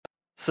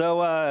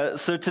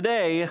So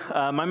today,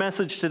 my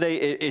message today,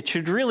 it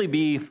should really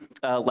be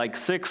like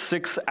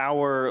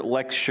six-hour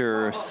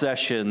lecture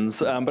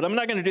sessions, but I'm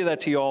not going to do that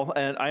to you all,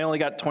 and I only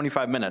got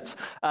 25 minutes.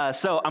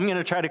 So I'm going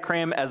to try to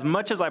cram as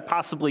much as I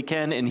possibly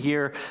can in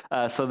here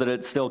so that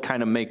it still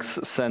kind of makes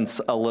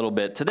sense a little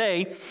bit.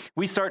 Today,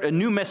 we start a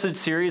new message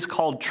series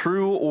called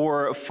True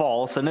or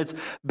False, and it's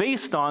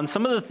based on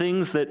some of the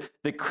things that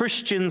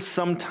Christians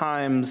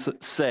sometimes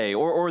say,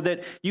 or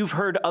that you've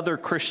heard other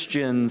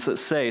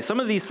Christians say. Some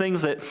of these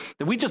things that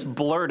we just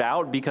blurt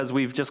out because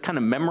we've just kind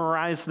of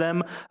memorized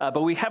them,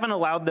 but we haven't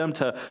allowed them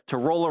to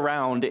roll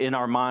around in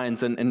our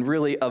minds and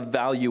really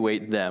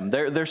evaluate them.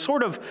 They're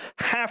sort of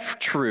half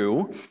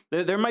true.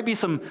 There might be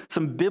some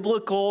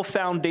biblical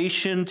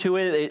foundation to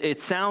it. It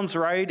sounds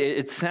right.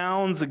 It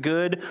sounds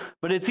good,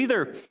 but it's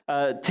either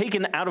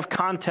taken out of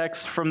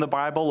context from the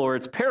Bible or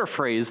it's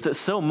paraphrased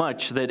so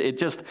much that it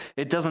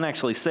doesn't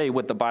actually say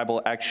what the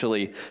Bible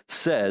actually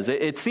says.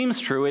 It seems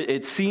true.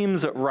 It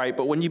seems right,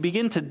 but when you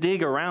begin to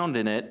dig around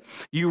in it,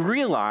 you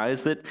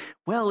realize that,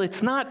 well,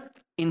 it's not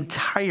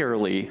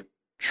entirely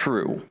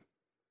true.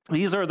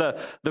 These are the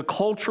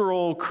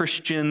cultural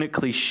Christian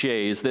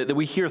cliches that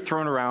we hear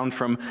thrown around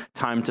from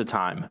time to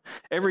time.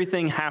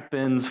 Everything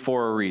happens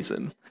for a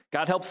reason.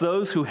 God helps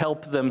those who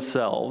help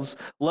themselves.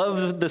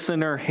 Love the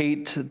sinner,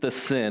 hate the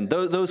sin.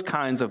 Those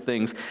kinds of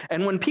things.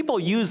 And when people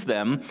use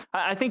them,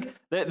 I think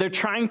that they're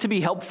trying to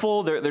be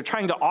helpful. They're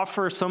trying to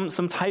offer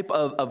some type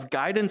of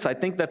guidance. I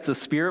think that's the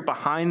spirit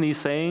behind these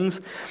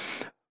sayings.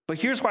 But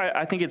here's why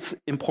I think it's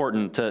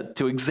important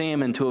to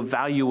examine, to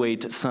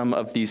evaluate some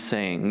of these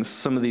sayings,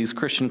 some of these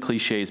Christian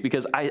cliches,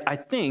 because I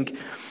think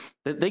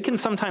that they can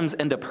sometimes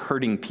end up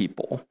hurting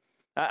people.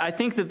 I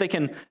think that they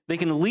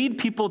can lead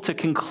people to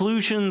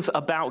conclusions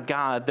about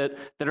God that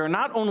are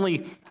not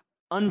only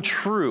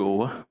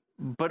untrue,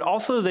 but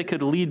also they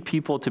could lead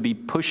people to be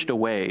pushed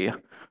away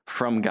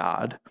from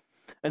God.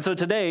 And so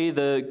today,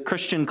 the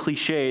Christian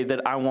cliche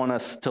that I want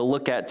us to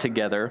look at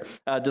together,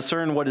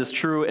 discern what is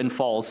true and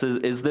false,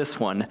 is this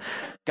one.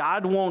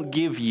 God won't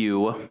give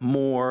you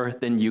more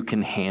than you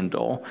can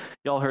handle.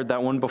 Y'all heard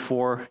that one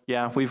before?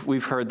 Yeah,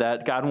 we've heard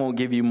that. God won't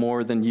give you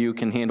more than you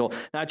can handle.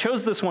 Now, I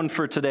chose this one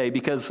for today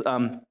because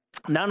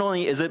not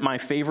only is it my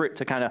favorite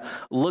to kind of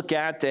look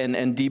at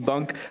and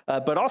debunk,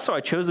 but also I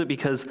chose it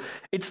because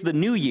it's the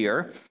new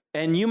year.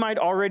 And you might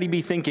already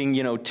be thinking,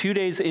 2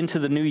 days into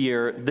the new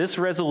year, this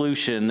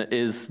resolution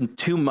is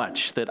too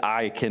much that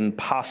I can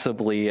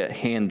possibly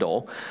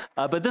handle.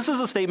 But this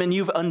is a statement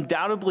you've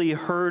undoubtedly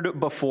heard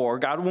before.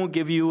 God won't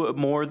give you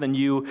more than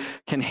you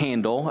can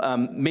handle.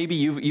 Maybe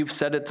you've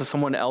said it to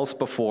someone else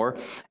before.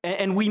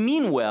 And we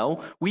mean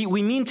well. We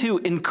mean to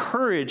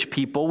encourage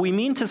people. We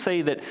mean to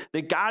say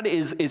that God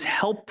is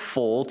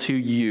helpful to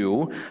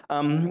you.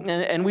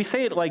 And we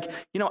say it like,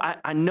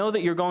 I know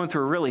that you're going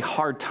through a really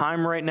hard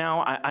time right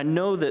now. I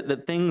know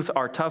that things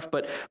are tough,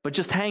 but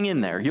just hang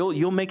in there.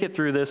 You'll make it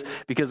through this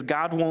because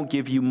God won't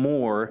give you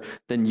more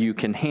than you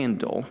can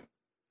handle.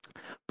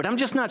 But I'm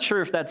just not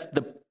sure if that's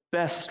the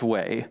best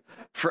way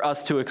for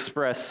us to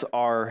express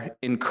our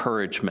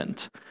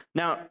encouragement.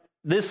 Now,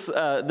 this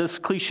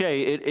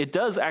cliche, it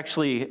does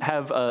actually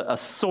have a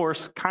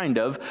source, kind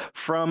of,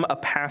 from a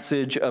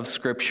passage of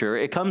Scripture.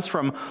 It comes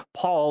from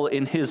Paul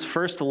in his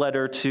first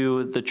letter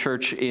to the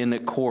church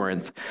in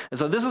Corinth. And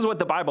so this is what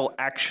the Bible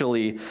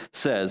actually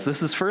says.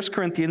 This is 1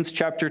 Corinthians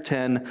chapter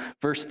 10,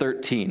 verse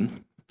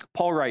 13.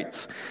 Paul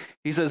writes,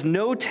 he says,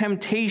 "No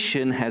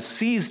temptation has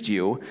seized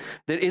you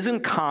that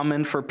isn't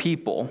common for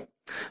people,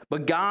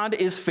 but God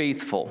is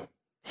faithful.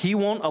 He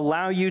won't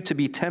allow you to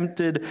be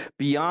tempted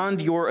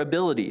beyond your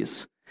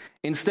abilities.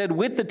 Instead,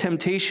 with the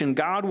temptation,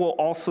 God will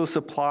also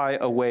supply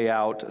a way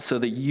out so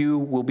that you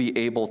will be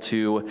able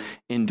to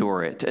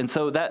endure it." And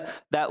so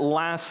that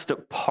last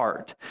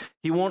part,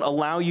 he won't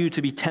allow you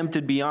to be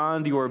tempted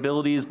beyond your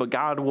abilities, but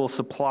God will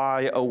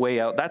supply a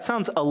way out. That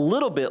sounds a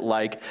little bit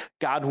like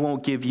God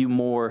won't give you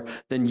more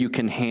than you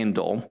can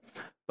handle.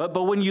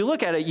 But when you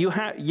look at it, you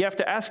have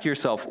to ask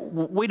yourself,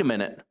 wait a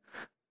minute.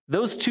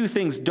 Those two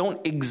things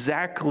don't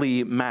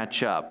exactly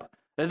match up.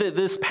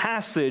 This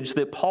passage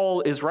that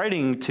Paul is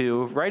writing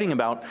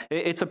about,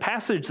 it's a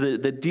passage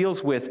that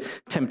deals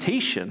with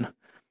temptation,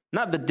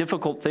 not the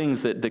difficult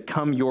things that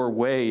come your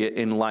way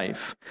in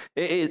life.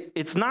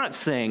 It's not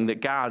saying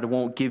that God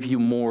won't give you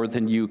more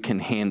than you can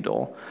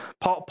handle.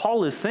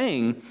 Paul is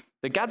saying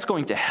that God's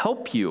going to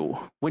help you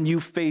when you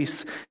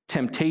face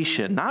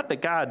temptation, not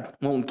that God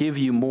won't give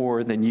you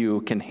more than you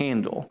can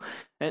handle.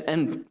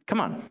 And come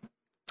on.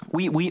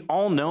 We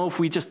all know, if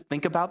we just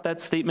think about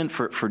that statement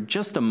for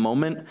just a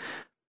moment,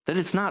 that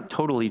it's not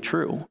totally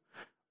true.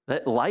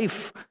 That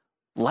life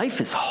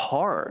is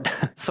hard.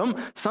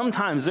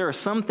 Sometimes there are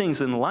some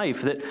things in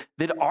life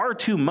that are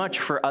too much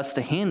for us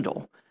to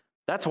handle.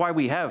 That's why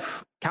we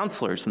have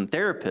counselors and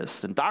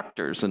therapists and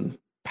doctors and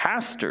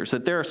pastors,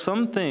 that there are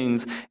some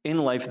things in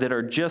life that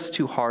are just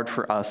too hard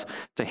for us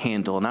to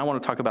handle. And I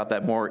want to talk about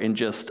that more in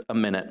just a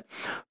minute.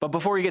 But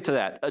before we get to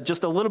that,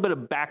 just a little bit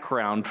of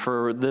background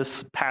for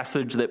this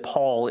passage that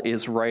Paul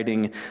is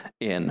writing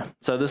in.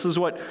 So this is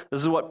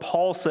what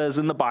Paul says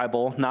in the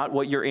Bible, not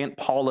what your Aunt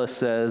Paula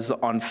says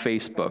on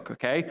Facebook,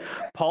 okay?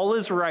 Paul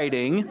is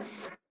writing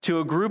to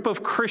a group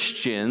of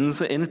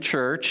Christians in a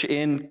church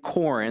in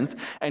Corinth.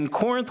 And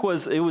Corinth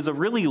was a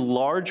really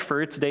large,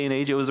 for its day and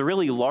age, it was a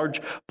really large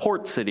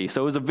port city.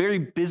 So it was a very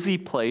busy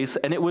place,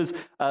 and it was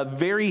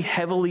very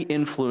heavily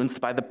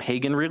influenced by the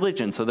pagan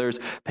religion. So there's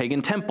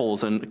pagan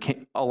temples,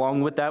 and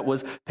along with that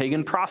was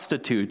pagan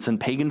prostitutes and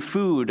pagan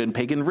food and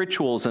pagan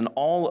rituals and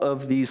all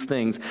of these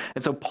things.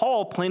 And so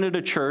Paul planted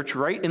a church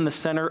right in the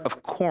center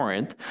of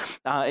Corinth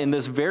in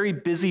this very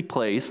busy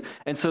place.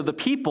 And so the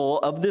people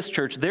of this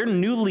church, they're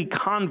newly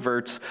converts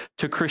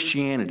to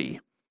Christianity.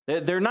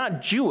 They're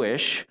not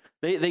Jewish.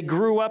 They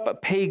grew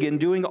up pagan,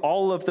 doing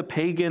all of the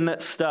pagan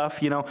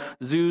stuff,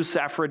 Zeus,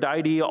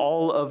 Aphrodite,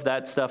 all of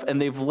that stuff,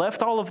 and they've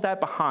left all of that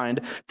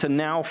behind to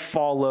now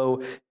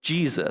follow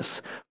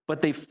Jesus.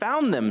 But they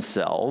found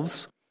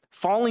themselves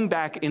falling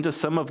back into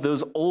some of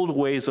those old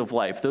ways of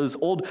life, those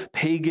old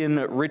pagan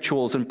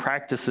rituals and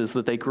practices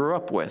that they grew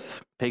up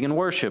with. Pagan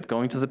worship,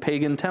 going to the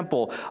pagan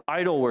temple,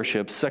 idol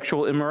worship,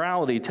 sexual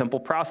immorality, temple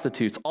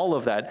prostitutes, all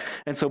of that.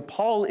 And so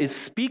Paul is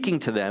speaking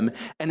to them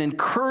and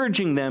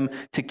encouraging them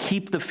to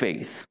keep the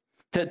faith,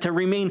 to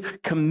remain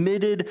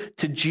committed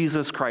to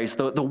Jesus Christ,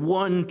 the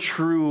one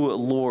true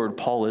Lord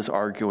Paul is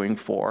arguing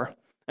for.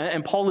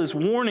 And Paul is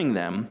warning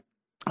them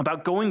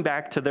about going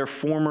back to their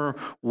former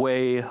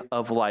way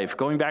of life,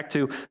 going back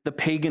to the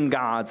pagan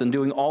gods and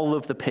doing all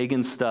of the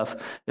pagan stuff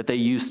that they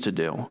used to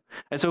do.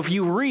 And so if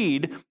you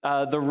read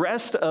the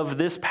rest of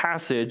this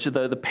passage,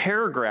 the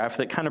paragraph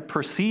that kind of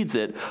precedes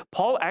it,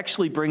 Paul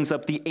actually brings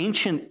up the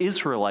ancient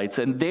Israelites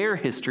and their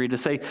history to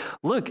say,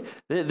 look,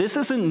 this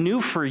isn't new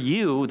for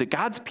you, that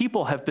God's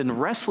people have been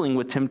wrestling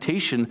with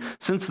temptation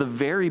since the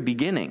very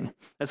beginning.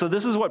 And so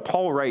this is what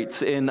Paul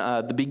writes in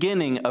the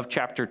beginning of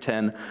chapter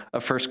 10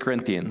 of 1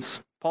 Corinthians.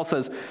 Paul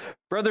says,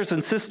 brothers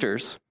and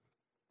sisters,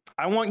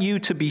 I want you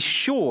to be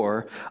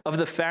sure of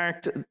the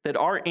fact that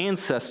our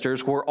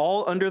ancestors were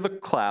all under the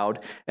cloud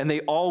and they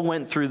all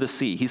went through the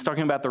sea. He's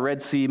talking about the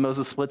Red Sea.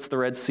 Moses splits the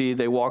Red Sea.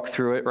 They walk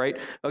through it, right?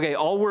 Okay,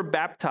 all were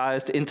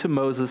baptized into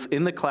Moses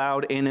in the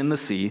cloud and in the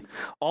sea.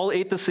 All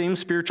ate the same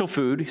spiritual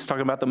food. He's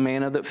talking about the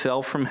manna that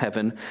fell from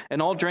heaven,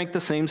 and all drank the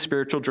same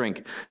spiritual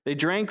drink. They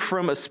drank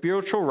from a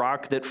spiritual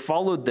rock that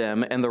followed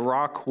them, and the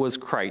rock was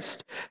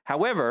Christ.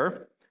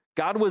 However,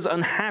 God was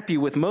unhappy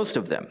with most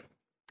of them,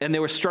 and they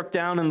were struck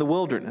down in the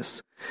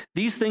wilderness.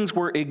 These things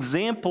were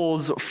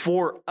examples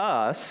for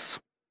us,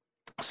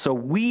 so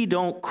we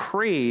don't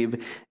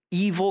crave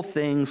evil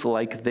things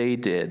like they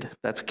did.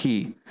 That's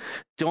key.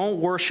 Don't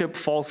worship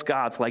false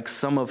gods like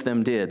some of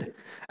them did.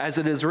 As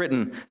it is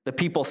written, the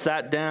people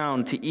sat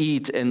down to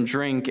eat and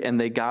drink, and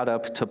they got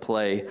up to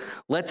play.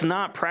 Let's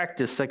not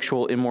practice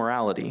sexual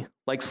immorality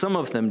like some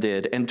of them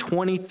did, and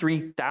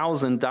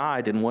 23,000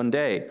 died in one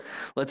day.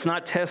 Let's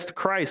not test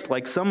Christ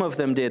like some of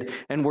them did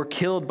and were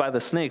killed by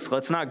the snakes.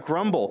 Let's not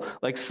grumble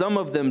like some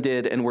of them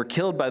did and were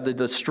killed by the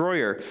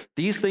destroyer.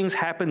 These things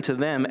happened to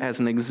them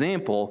as an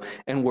example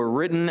and were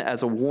written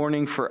as a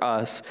warning for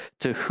us,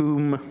 to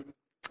whom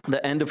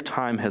the end of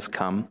time has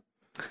come.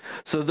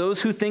 So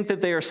those who think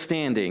that they are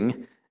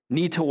standing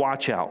need to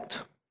watch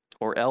out,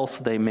 or else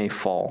they may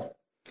fall.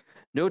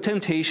 No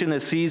temptation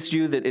has seized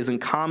you that isn't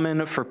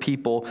common for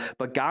people,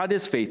 but God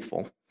is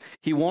faithful.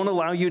 He won't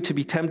allow you to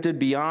be tempted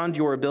beyond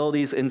your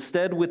abilities.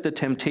 Instead, with the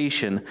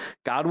temptation,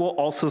 God will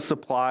also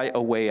supply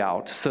a way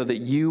out so that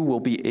you will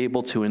be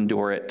able to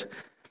endure it.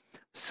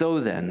 So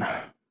then,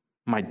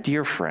 my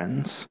dear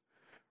friends,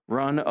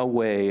 run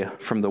away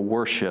from the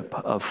worship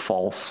of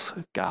false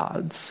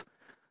gods.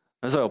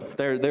 So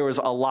there was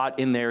a lot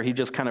in there. He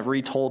just kind of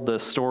retold the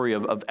story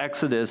of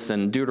Exodus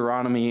and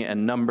Deuteronomy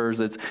and Numbers.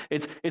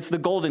 It's the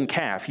golden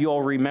calf. You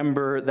all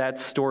remember that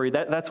story.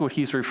 That's what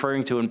he's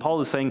referring to. And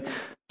Paul is saying,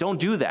 don't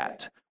do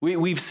that.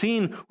 We've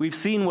seen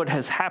what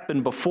has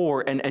happened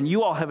before, and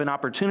you all have an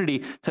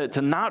opportunity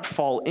to not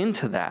fall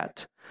into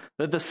that.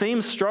 That the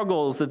same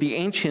struggles that the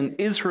ancient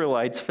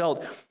Israelites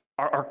felt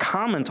are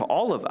common to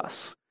all of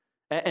us.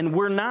 And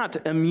we're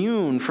not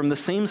immune from the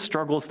same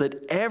struggles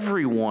that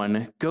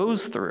everyone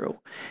goes through.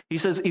 He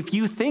says, if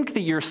you think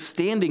that you're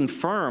standing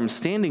firm,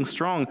 standing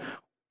strong,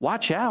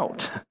 watch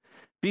out.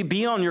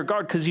 Be on your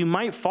guard, because you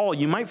might fall.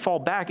 You might fall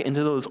back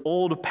into those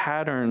old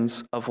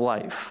patterns of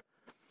life.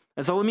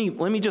 And so let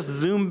me just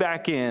zoom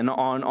back in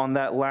on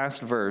that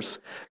last verse.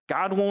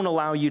 God won't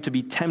allow you to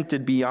be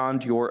tempted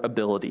beyond your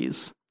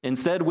abilities.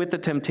 Instead, with the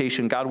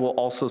temptation, God will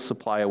also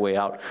supply a way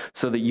out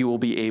so that you will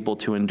be able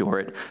to endure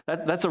it.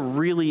 That's a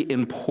really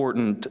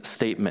important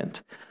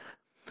statement.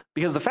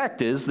 Because the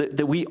fact is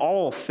that we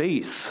all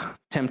face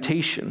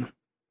temptation.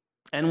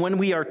 And when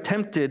we are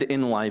tempted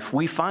in life,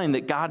 we find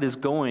that God is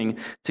going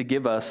to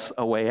give us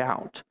a way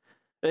out.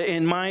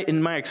 In my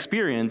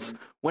experience,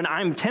 when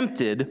I'm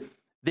tempted,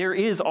 there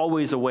is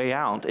always a way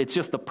out. It's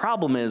just the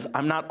problem is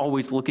I'm not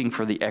always looking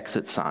for the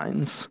exit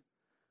signs.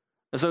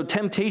 So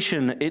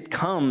temptation, it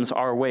comes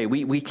our way.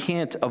 We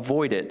can't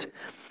avoid it.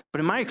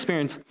 But in my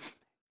experience,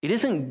 it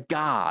isn't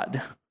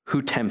God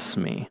who tempts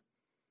me.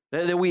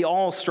 That we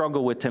all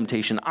struggle with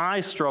temptation. I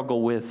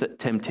struggle with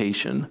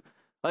temptation.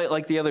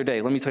 Like the other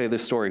day, let me tell you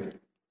this story.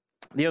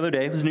 The other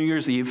day, it was New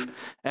Year's Eve,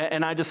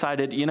 and I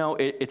decided,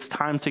 it's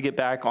time to get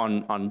back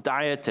on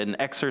diet and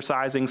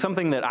exercising,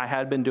 something that I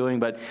had been doing,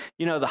 but,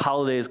 the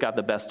holidays got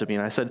the best of me.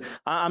 And I said,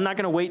 I'm not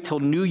going to wait till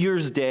New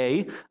Year's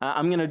Day.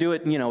 I'm going to do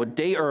it, a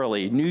day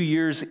early, New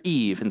Year's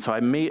Eve. And so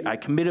I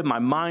committed my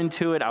mind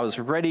to it. I was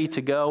ready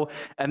to go.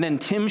 And then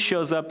Tim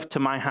shows up to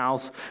my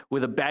house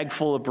with a bag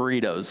full of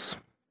burritos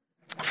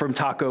from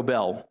Taco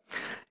Bell.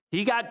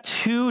 He got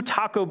 2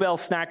 Taco Bell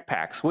snack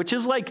packs, which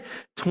is like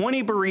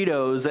 20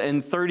 burritos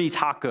and 30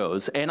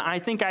 tacos. And I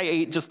think I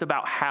ate just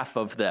about half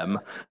of them.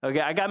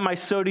 Okay, I got my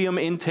sodium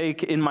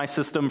intake in my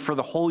system for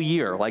the whole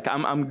year. Like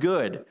I'm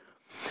good.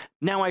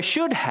 Now I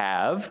should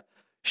have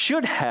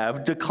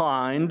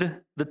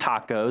declined the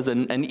tacos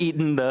and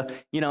eaten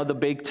the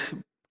baked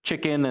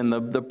chicken and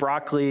the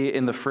broccoli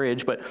in the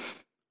fridge, but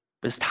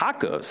it's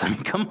tacos. I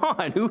mean, come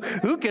on,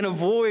 who can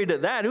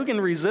avoid that? Who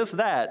can resist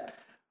that?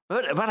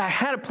 But I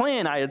had a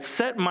plan. I had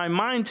set my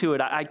mind to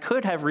it. I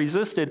could have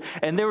resisted.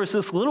 And there was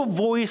this little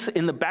voice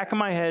in the back of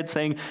my head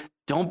saying,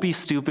 don't be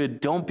stupid.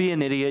 Don't be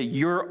an idiot.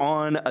 You're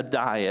on a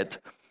diet.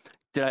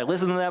 Did I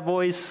listen to that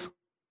voice?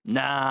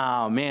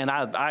 No, man,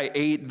 I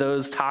ate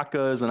those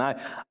tacos and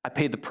I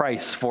paid the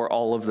price for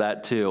all of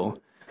that too.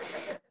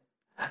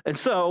 And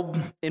so,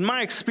 in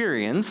my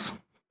experience,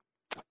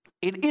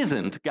 it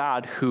isn't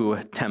God who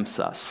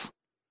tempts us.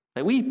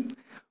 That we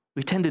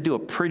tend to do a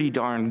pretty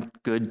darn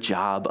good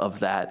job of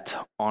that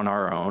on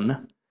our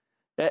own.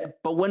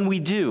 But when we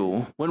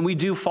do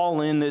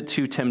fall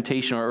into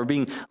temptation or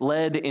being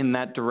led in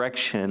that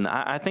direction,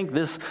 I think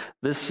this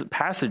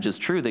passage is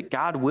true, that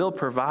God will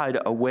provide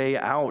a way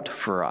out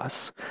for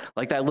us.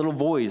 Like that little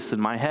voice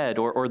in my head,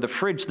 or the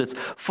fridge that's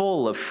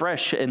full of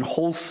fresh and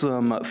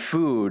wholesome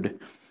food.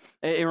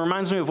 It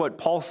reminds me of what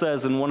Paul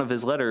says in one of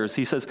his letters.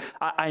 He says,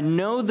 I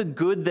know the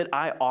good that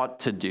I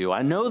ought to do.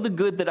 I know the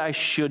good that I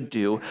should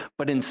do,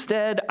 but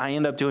instead I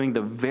end up doing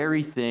the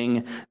very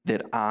thing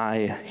that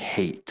I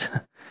hate.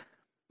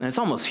 And it's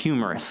almost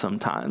humorous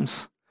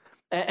sometimes.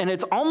 And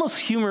it's almost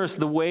humorous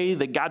the way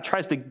that God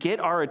tries to get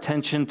our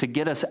attention to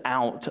get us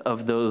out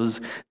of those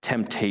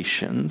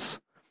temptations.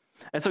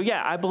 And so,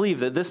 I believe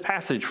that this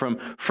passage from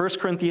 1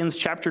 Corinthians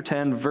chapter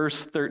 10,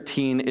 verse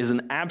 13 is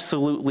an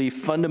absolutely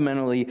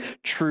fundamentally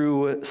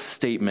true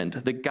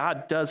statement that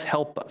God does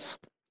help us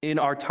in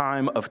our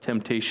time of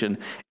temptation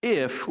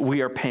if we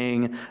are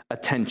paying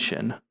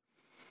attention.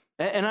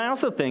 And I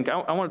also think,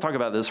 I want to talk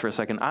about this for a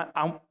second.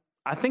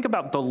 I think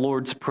about the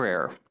Lord's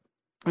Prayer.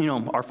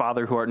 Our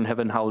Father who art in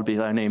heaven, hallowed be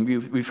thy name.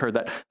 We've heard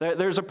that.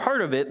 There's a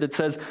part of it that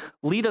says,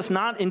 lead us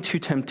not into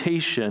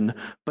temptation,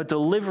 but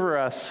deliver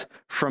us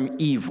from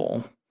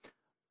evil.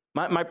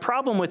 My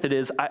problem with it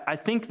is I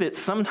think that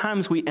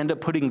sometimes we end up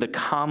putting the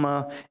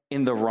comma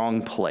in the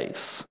wrong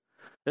place.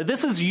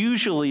 This is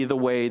usually the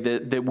way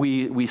that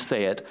we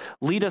say it.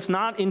 Lead us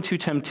not into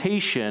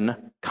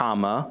temptation,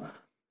 comma,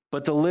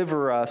 but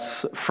deliver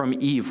us from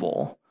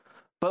evil.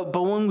 But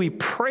when we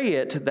pray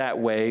it that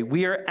way,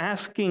 we are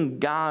asking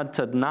God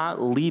to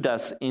not lead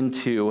us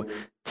into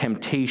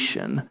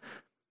temptation.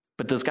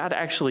 But does God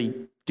actually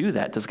do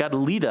that? Does God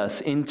lead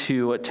us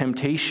into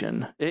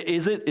temptation?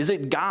 Is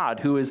it God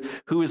who is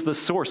the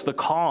source, the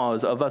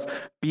cause of us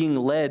being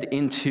led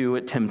into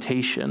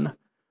temptation?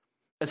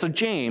 And so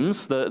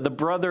James, the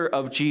brother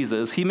of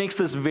Jesus, he makes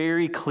this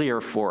very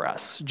clear for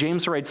us.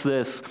 James writes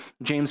this,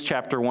 James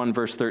chapter 1,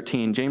 verse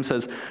 13. James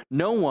says,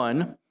 no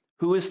one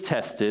who is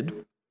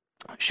tested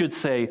should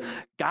say,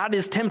 God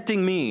is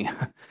tempting me.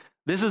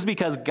 This is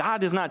because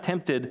God is not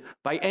tempted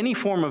by any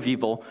form of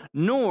evil,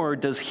 nor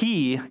does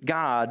he,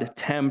 God,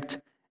 tempt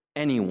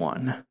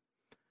anyone.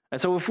 And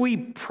so if we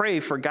pray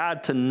for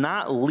God to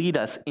not lead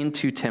us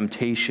into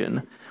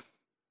temptation,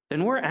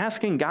 then we're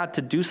asking God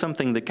to do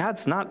something that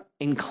God's not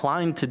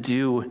inclined to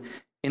do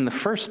in the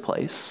first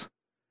place.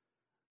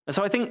 And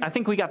so I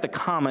think we got the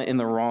comma in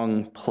the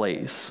wrong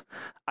place.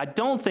 I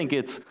don't think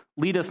it's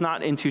lead us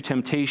not into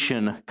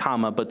temptation,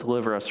 comma, but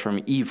deliver us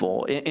from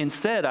evil.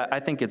 Instead, I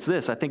think it's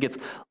this. I think it's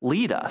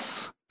lead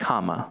us,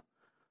 comma,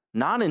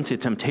 not into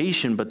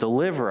temptation, but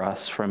deliver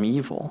us from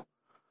evil.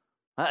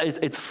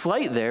 It's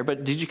slight there,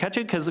 but did you catch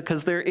it?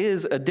 Because there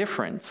is a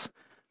difference.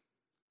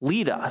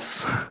 Lead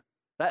us.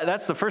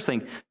 That's the first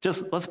thing.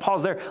 Just let's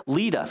pause there.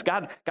 Lead us.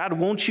 God,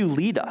 won't you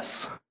lead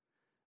us?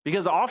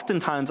 Because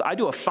oftentimes I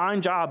do a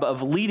fine job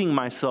of leading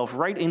myself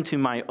right into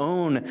my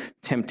own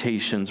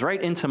temptations,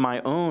 right into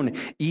my own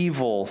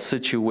evil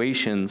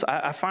situations.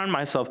 I find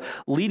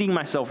myself leading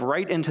myself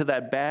right into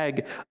that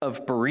bag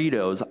of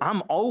burritos.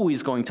 I'm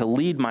always going to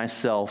lead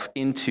myself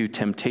into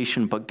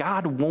temptation, but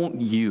God,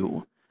 won't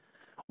you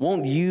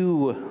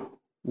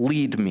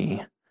lead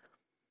me?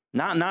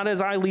 Not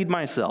as I lead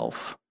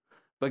myself,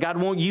 But God,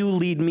 won't you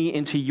lead me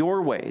into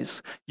your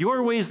ways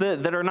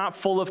that are not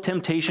full of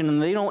temptation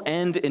and they don't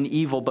end in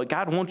evil. But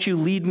God, won't you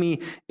lead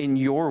me in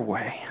your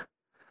way?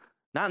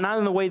 Not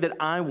in the way that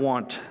I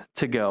want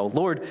to go.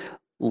 Lord,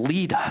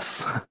 lead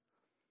us.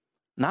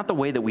 Not the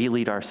way that we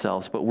lead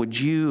ourselves, but would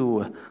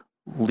you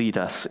lead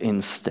us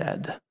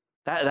instead?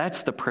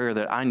 That's the prayer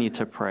that I need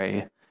to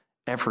pray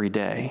every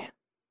day.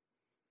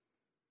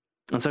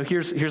 And so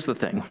here's the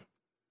thing.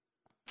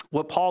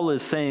 What Paul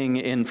is saying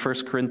in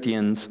 1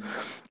 Corinthians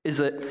is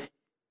that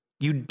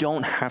you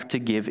don't have to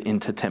give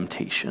into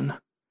temptation.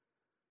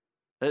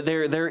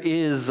 There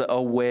is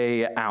a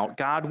way out.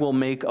 God will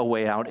make a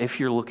way out if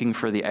you're looking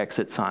for the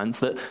exit signs.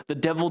 The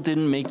devil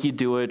didn't make you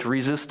do it.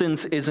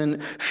 Resistance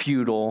isn't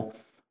futile.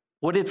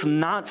 What it's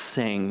not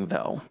saying,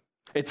 though,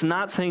 it's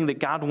not saying that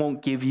God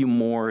won't give you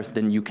more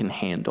than you can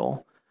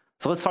handle.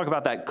 So let's talk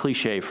about that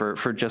cliche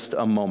for just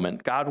a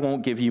moment. God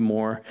won't give you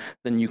more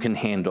than you can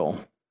handle.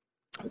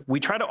 We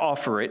try to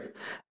offer it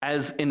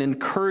as an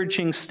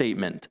encouraging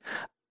statement.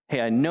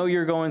 Hey, I know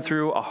you're going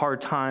through a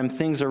hard time.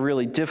 Things are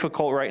really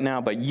difficult right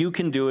now, but you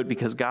can do it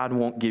because God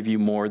won't give you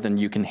more than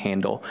you can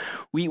handle.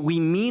 We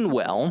mean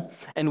well,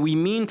 and we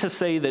mean to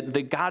say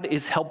that God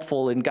is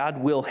helpful and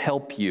God will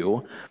help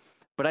you.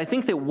 But I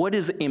think that what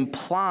is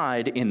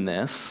implied in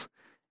this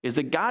is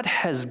that God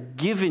has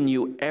given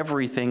you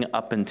everything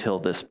up until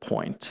this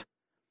point.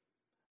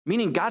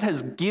 Meaning God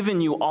has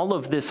given you all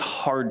of this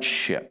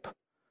hardship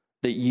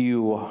that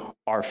you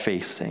are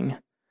facing.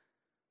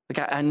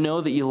 Like, I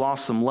know that you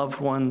lost some loved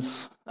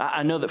ones.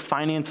 I know that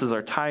finances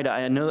are tight.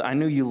 I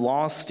know you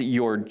lost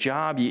your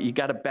job. You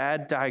got a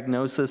bad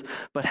diagnosis.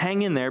 But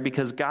hang in there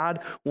because God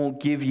won't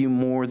give you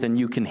more than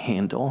you can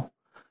handle.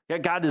 Yeah,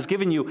 God has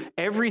given you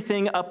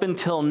everything up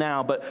until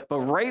now, but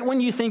right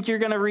when you think you're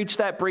going to reach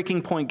that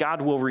breaking point,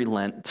 God will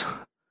relent.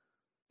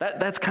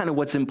 That's kind of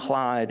what's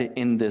implied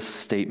in this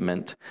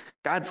statement.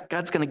 God's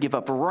going to give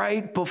up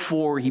right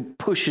before he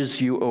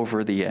pushes you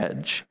over the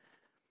edge.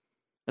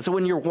 And so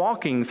when you're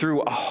walking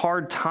through a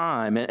hard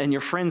time and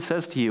your friend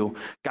says to you,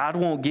 God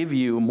won't give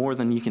you more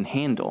than you can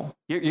handle.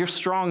 You're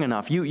strong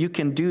enough. You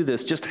can do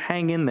this. Just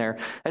hang in there.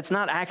 It's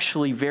not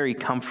actually very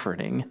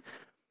comforting.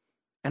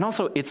 And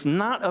also, it's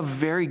not a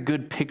very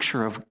good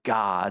picture of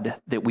God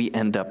that we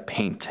end up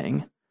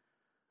painting.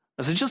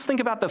 So just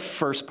think about the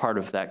first part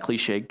of that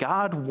cliche.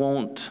 God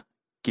won't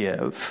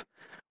give.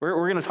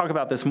 We're going to talk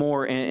about this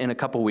more in a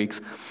couple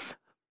weeks.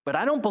 But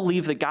I don't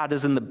believe that God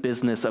is in the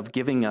business of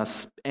giving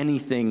us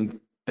anything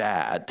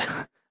bad.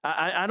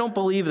 I don't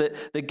believe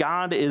that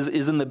God is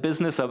in the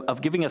business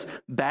of giving us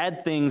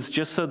bad things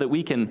just so that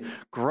we can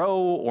grow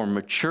or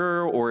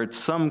mature, or it's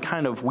some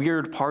kind of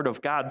weird part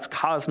of God's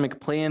cosmic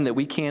plan that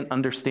we can't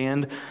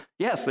understand.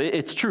 Yes,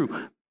 it's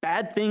true.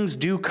 Bad things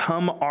do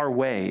come our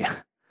way.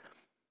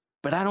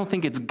 But I don't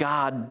think it's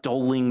God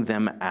doling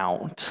them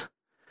out.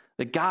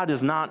 That God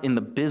is not in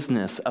the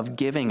business of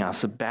giving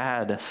us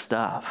bad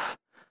stuff.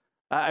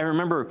 I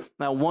remember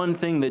one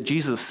thing that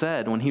Jesus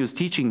said when he was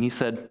teaching. He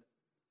said,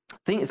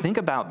 Think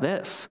about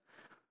this.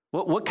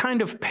 What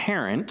kind of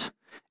parent,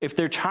 if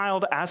their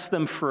child asked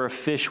them for a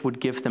fish, would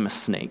give them a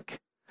snake?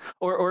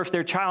 Or if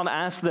their child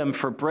asked them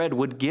for bread,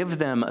 would give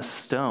them a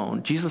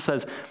stone? Jesus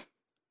says,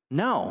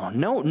 no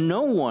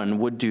one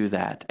would do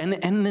that. And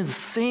in the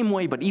same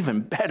way, but even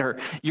better,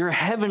 your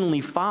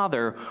heavenly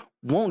Father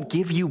won't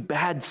give you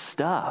bad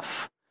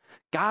stuff.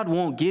 God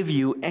won't give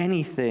you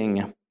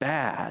anything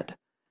bad.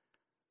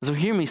 So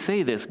hear me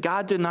say this.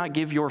 God did not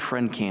give your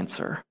friend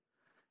cancer.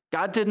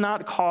 God did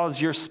not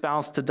cause your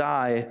spouse to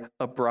die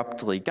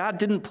abruptly. God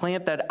didn't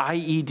plant that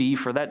IED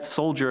for that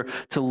soldier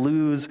to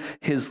lose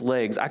his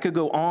legs. I could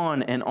go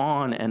on and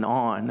on and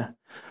on.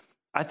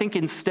 I think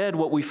instead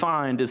what we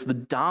find is the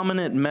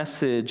dominant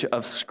message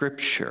of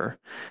Scripture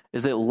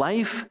is that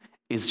life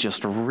is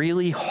just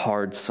really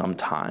hard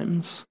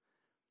sometimes,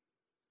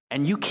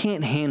 and you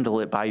can't handle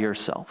it by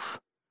yourself,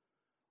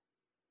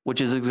 which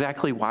is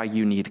exactly why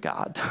you need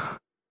God.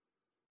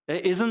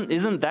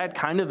 Isn't that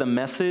kind of the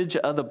message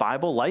of the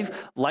Bible?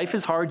 Life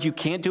is hard. You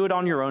can't do it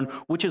on your own,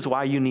 which is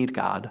why you need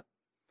God.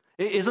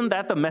 Isn't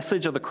that the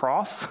message of the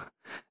cross?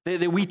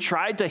 That we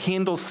tried to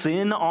handle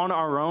sin on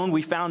our own.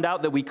 We found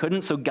out that we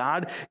couldn't, so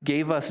God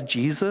gave us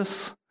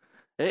Jesus.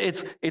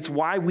 It's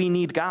why we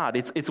need God.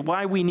 It's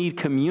why we need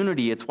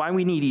community. It's why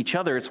we need each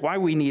other. It's why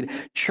we need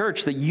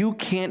church, that you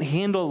can't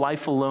handle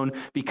life alone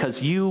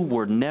because you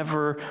were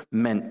never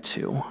meant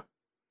to.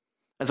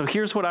 And so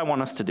here's what I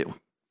want us to do.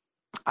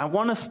 I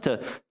want us to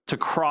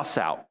cross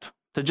out,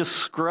 to just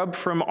scrub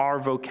from our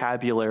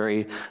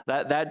vocabulary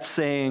that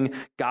saying,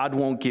 God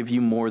won't give you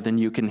more than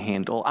you can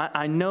handle.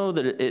 I know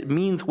that it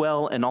means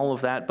well and all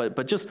of that,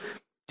 but just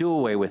do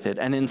away with it.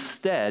 And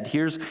instead,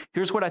 here's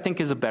what I think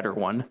is a better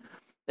one.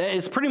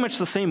 It's pretty much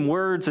the same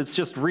words. It's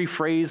just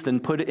rephrased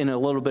and put in a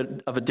little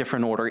bit of a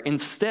different order.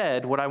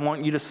 Instead, what I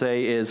want you to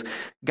say is,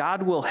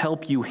 God will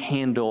help you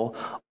handle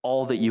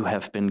all that you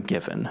have been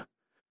given. Can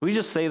we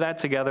just say that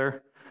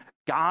together?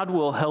 God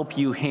will help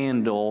you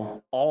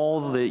handle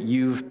all that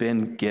you've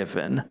been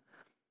given.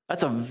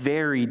 That's a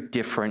very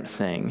different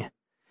thing.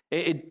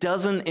 It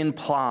doesn't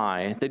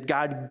imply that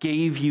God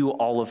gave you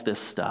all of this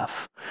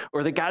stuff,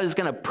 or that God is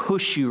going to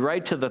push you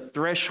right to the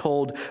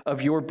threshold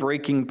of your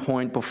breaking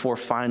point before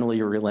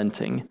finally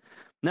relenting.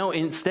 No,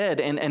 instead,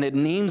 and it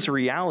names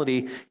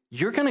reality,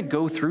 you're going to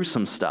go through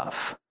some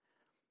stuff,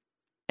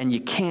 and you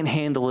can't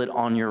handle it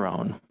on your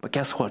own. But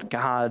guess what?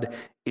 God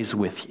is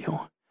with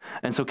you.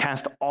 And so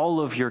cast all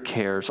of your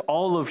cares,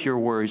 all of your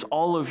worries,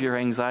 all of your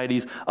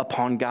anxieties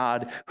upon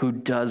God who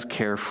does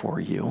care for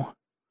you.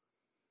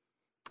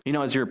 You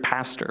know, as your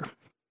pastor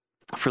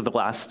for the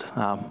last,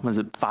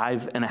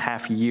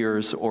 5.5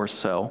 years or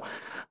so,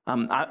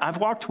 I've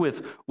walked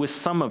with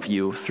some of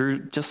you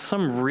through just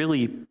some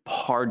really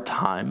hard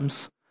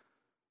times.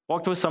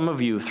 Walked with some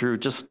of you through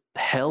just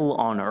hell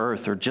on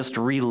earth, or just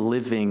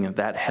reliving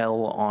that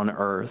hell on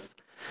earth.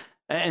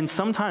 And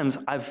sometimes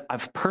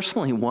I've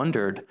personally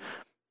wondered,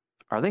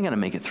 are they going to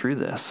make it through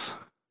this?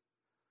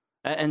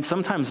 And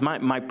sometimes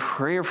my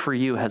prayer for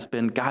you has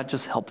been, God,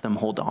 just help them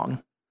hold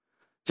on.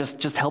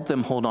 Just help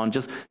them hold on.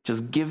 Just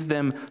give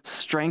them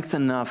strength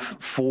enough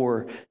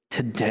for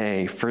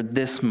today, for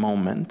this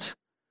moment.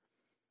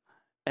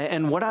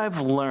 And what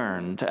I've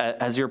learned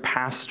as your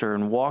pastor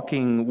and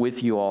walking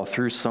with you all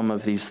through some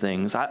of these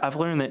things, I've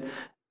learned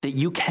that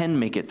you can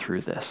make it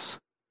through this,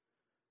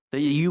 that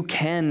you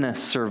can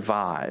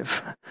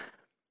survive,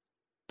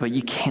 but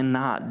you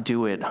cannot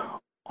do it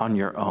on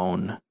your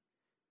own.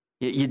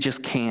 You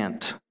just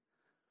can't.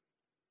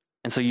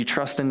 And so you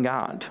trust in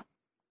God.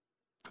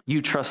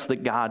 You trust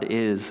that God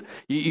is.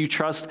 You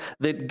trust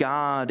that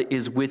God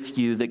is with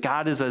you, that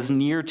God is as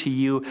near to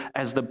you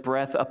as the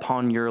breath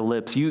upon your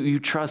lips. You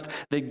trust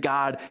that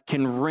God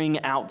can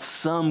wring out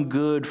some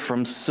good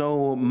from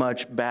so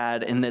much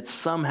bad, and that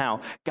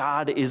somehow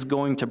God is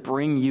going to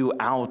bring you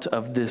out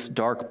of this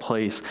dark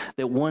place,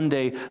 that one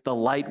day the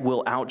light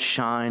will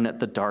outshine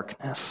the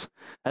darkness.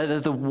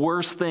 That the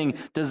worst thing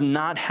does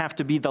not have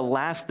to be the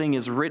last thing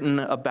is written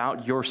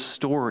about your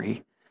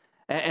story.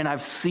 And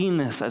I've seen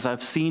this as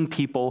I've seen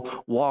people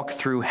walk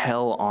through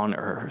hell on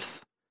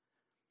earth.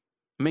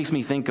 It makes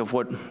me think of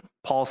what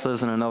Paul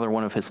says in another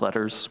one of his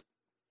letters.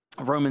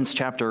 Romans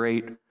chapter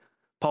 8,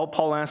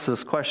 Paul asks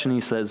this question.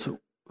 He says,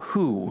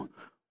 who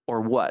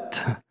or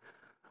what?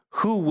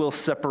 Who will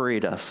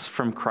separate us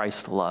from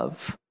Christ's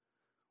love?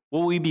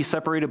 Will we be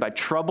separated by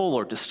trouble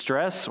or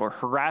distress or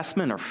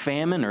harassment or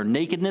famine or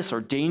nakedness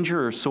or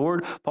danger or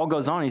sword? Paul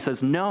goes on, he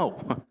says,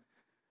 no.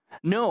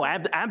 No,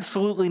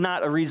 absolutely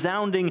not. A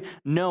resounding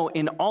no.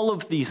 In all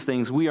of these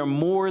things, we are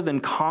more than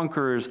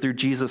conquerors through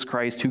Jesus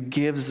Christ, who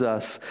gives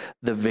us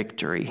the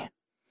victory.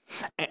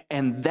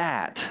 And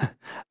that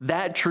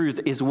truth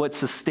is what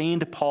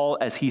sustained Paul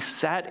as he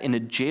sat in a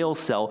jail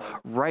cell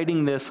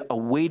writing this,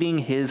 awaiting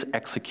his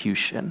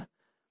execution.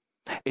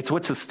 It's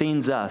what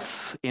sustains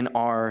us in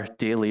our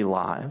daily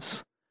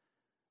lives.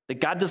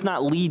 That God does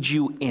not lead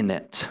you in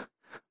it,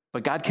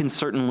 but God can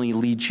certainly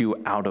lead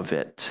you out of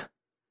it.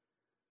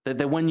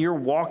 That when you're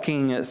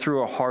walking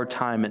through a hard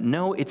time,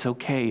 know it's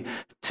okay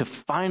to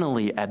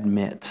finally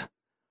admit,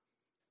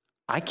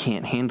 I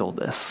can't handle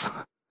this.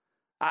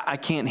 I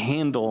can't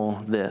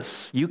handle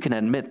this. You can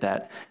admit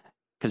that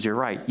because you're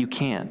right, you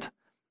can't.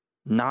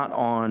 Not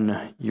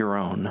on your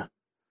own.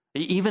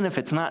 Even if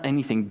it's not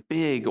anything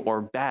big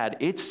or bad,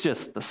 it's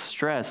just the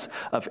stress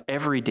of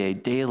everyday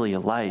daily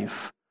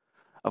life,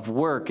 of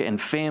work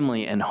and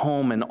family and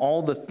home and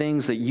all the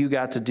things that you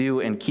got to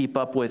do and keep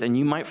up with. And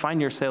you might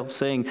find yourself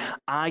saying,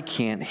 I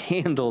can't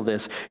handle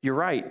this. You're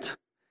right.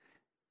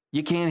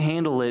 You can't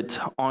handle it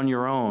on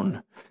your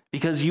own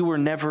because you were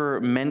never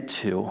meant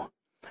to.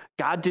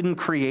 God didn't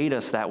create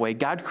us that way.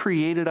 God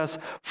created us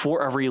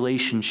for a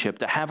relationship,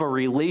 to have a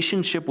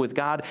relationship with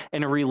God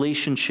and a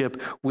relationship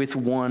with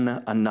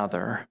one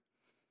another.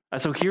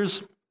 So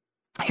here's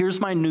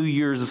my New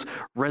Year's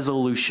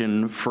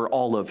resolution for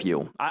all of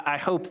you. I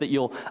hope that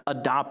you'll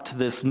adopt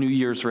this New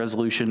Year's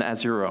resolution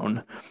as your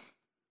own.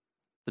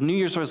 The New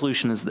Year's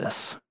resolution is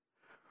this: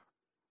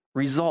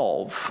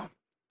 resolve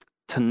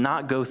to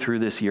not go through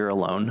this year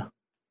alone.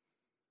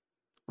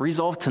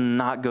 Resolve to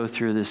not go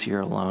through this year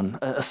alone,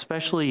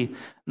 especially in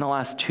the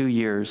last 2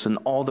 years and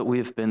all that we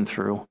have been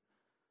through.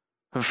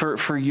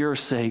 For your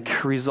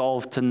sake,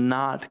 resolve to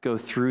not go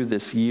through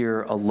this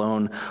year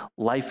alone.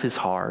 Life is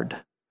hard.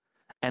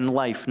 And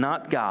life,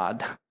 not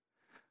God,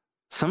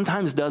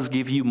 sometimes does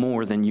give you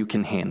more than you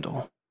can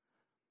handle.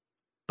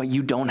 But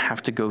you don't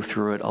have to go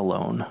through it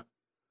alone.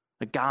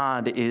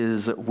 God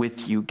is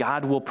with you.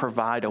 God will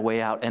provide a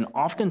way out. And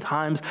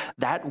oftentimes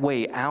that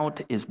way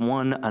out is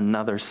one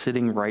another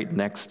sitting right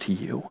next to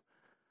you.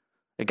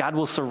 God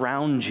will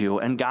surround you,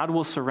 and God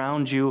will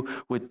surround you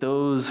with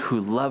those who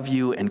love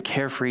you and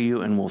care for you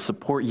and will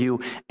support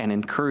you and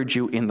encourage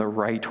you in the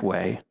right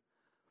way.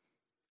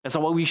 And so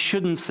what we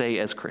shouldn't say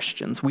as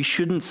Christians, we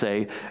shouldn't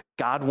say,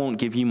 God won't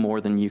give you more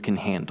than you can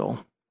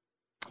handle.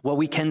 What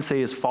we can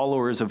say as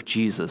followers of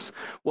Jesus,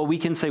 what we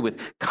can say with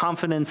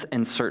confidence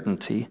and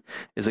certainty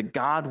is that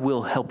God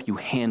will help you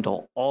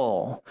handle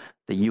all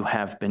that you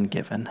have been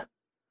given.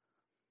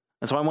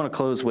 And so I want to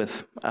close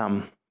with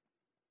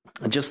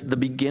just the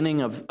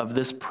beginning of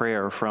this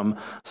prayer from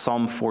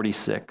Psalm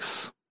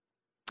 46.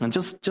 And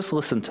just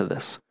listen to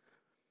this.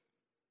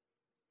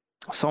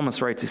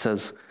 Psalmist writes, he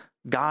says,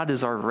 God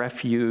is our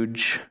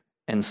refuge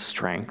and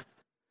strength,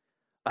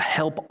 a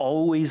help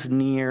always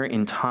near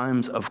in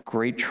times of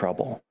great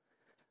trouble.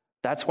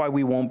 That's why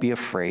we won't be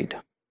afraid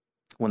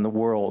when the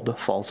world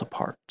falls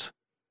apart.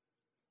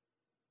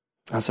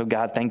 And so,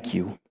 God, thank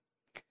you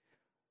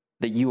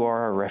that you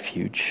are our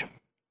refuge.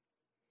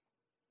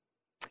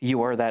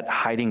 You are that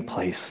hiding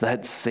place,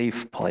 that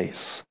safe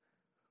place.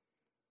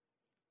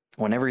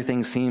 When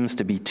everything seems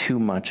to be too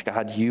much,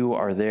 God, you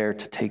are there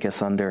to take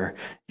us under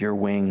your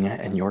wing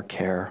and your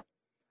care.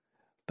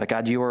 But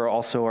God, you are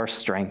also our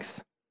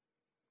strength.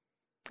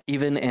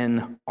 Even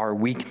in our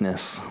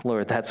weakness,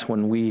 Lord, that's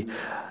when we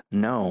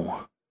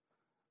know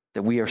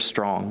that we are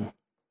strong.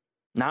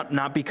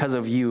 Not because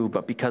of you,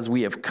 but because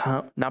we have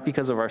come, not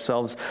because of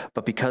ourselves,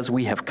 but because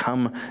we have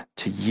come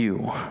to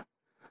you,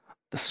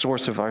 the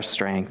source of our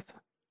strength.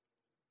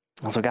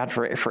 And so God,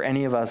 for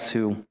any of us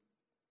who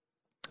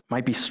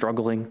might be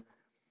struggling,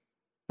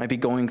 might be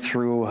going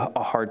through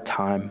a hard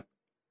time,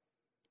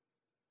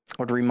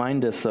 Lord,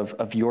 remind us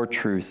of your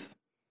truth,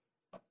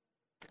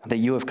 that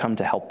you have come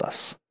to help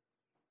us.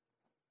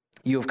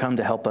 You have come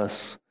to help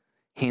us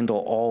handle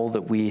all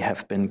that we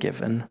have been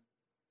given.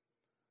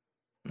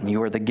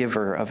 You are the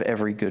giver of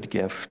every good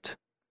gift.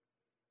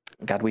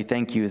 God, we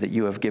thank you that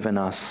you have given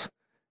us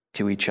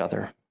to each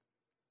other.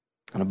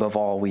 And above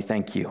all, we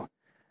thank you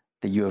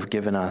that you have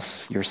given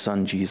us your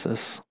Son,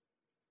 Jesus.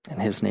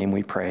 In his name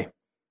we pray.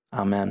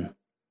 Amen.